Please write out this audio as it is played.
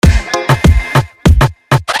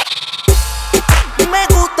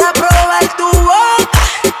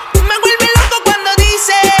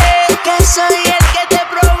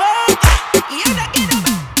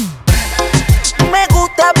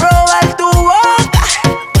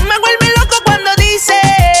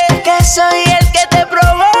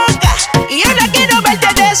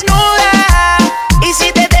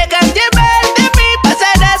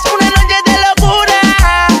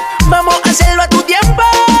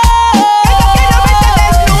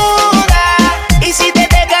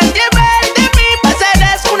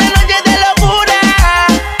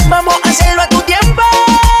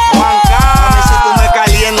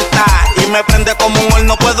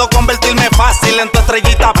fácil en tu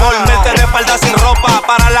estrellita porno. Vete de espalda sin ropa,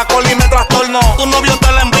 para la cola y me trastorno. Tu novio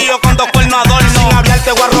te la envío con 2 cuernos adorno. Sin hablar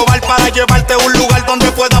te voy a robar para llevarte a un lugar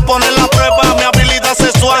donde puedas poner la prueba mi habilidad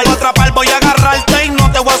sexual. Te voy a atrapar, voy a agarrarte y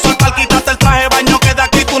no te voy a soltar. Quítate el traje de baño que de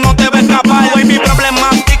aquí tú no te ves capaz. Baby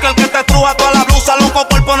problemático, el que te estruja toda la blusa. Loco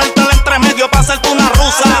por ponértela entre medio para hacerte una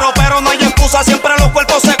rusa. Pero no hay excusa, siempre los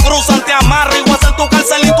cuerpos se cruzan. Te amarro y voy a hacer tu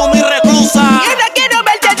cárcel y tú mi reclusa. Yo no quiero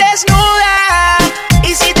verte desnuda.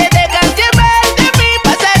 Y si te dejas llevar de mí,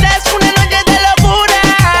 pasarás una noche de locura.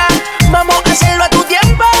 Vamos a hacerlo a tu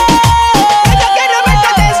tiempo. Yo quiero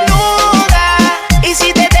verte desnuda. Y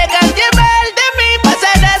si te dejas llevar de mí,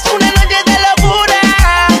 pasarás una noche de locura.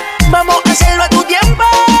 Vamos a hacerlo a tu tiempo.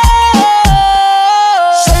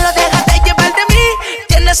 Solo déjate llevar de mí.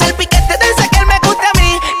 Tienes el piquete de ese que él me gusta a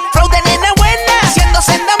mí. Flow de nena buena, siendo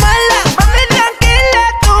senda mala. Mami tranquila,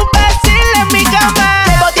 tú vacila en mi cama.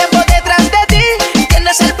 Llevo tiempo detrás de ti.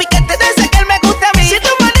 Tienes el piquete de ese que él me gusta a mí. Si tu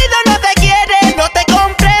marido no te quiere, no te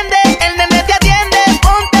comprende, el nene te atiende,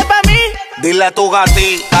 ponte pa' mí. Dile a tu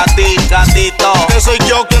gatito, que soy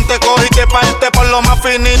yo quien te coge y te parte por lo más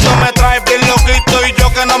finito. Me traes bien loquito y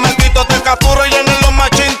yo que no me quito. Te capturo y en los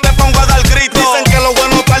machín te pongo a dar grito. Dicen que lo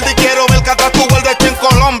bueno tarde y quiero ver que atrás tu gol de hecho en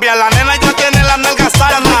Colombia. La nena ya tiene las nalgas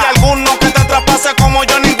sanas. No hay alguno que te traspase como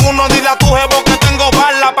yo ninguno. Dile a tu jevo que tengo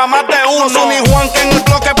bala pa' más de uno. No soy ni Juank en el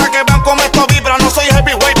bloque pa' que vean cómo esto vibra. No soy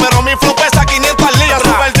heavyweight pero mi flow pesa 500 libras.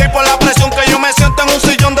 Super J por la presión que yo me siento en un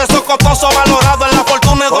sillón de esos costosos valorado en la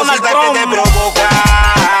fortuna de Donald Trump. Que te provoca.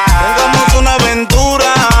 Tengamos una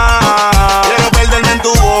aventura. Quiero perderme en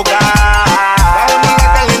tu boca. Dame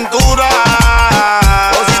la calentura.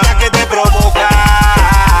 Cosita que te provoca.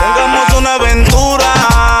 Tengamos una aventura.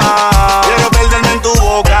 Quiero perderme en tu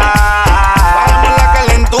boca. Dame la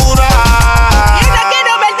calentura. Yo no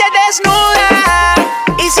quiero verte desnuda.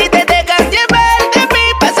 Y si te dejas llevar de mí,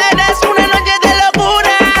 pasarás una noche de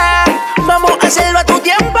locura. Vamos a hacerlo a tu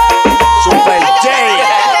tiempo. Super J.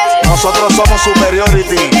 Nosotros somos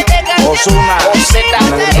Superiority. Ozuna,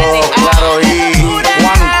 Negro, Claro y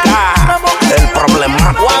Juank, el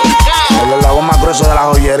problemático. El eslabón más grueso de la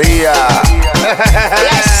joyería.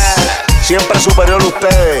 Siempre superior a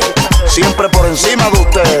ustedes, siempre por encima de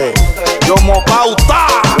ustedes. Yo mo pauta.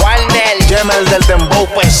 Warner, Gemel del dembow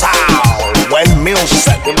pesado. Well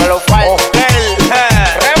music. dímelo falta. Hotel.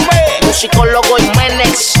 Rembe, musicólogo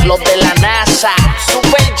Jiménez, los de la NASA.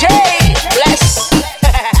 Super J, bless.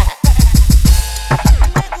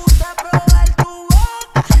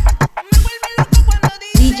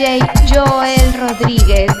 DJ Joel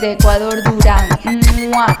Rodríguez de Ecuador, Duran.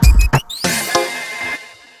 ¡Mua!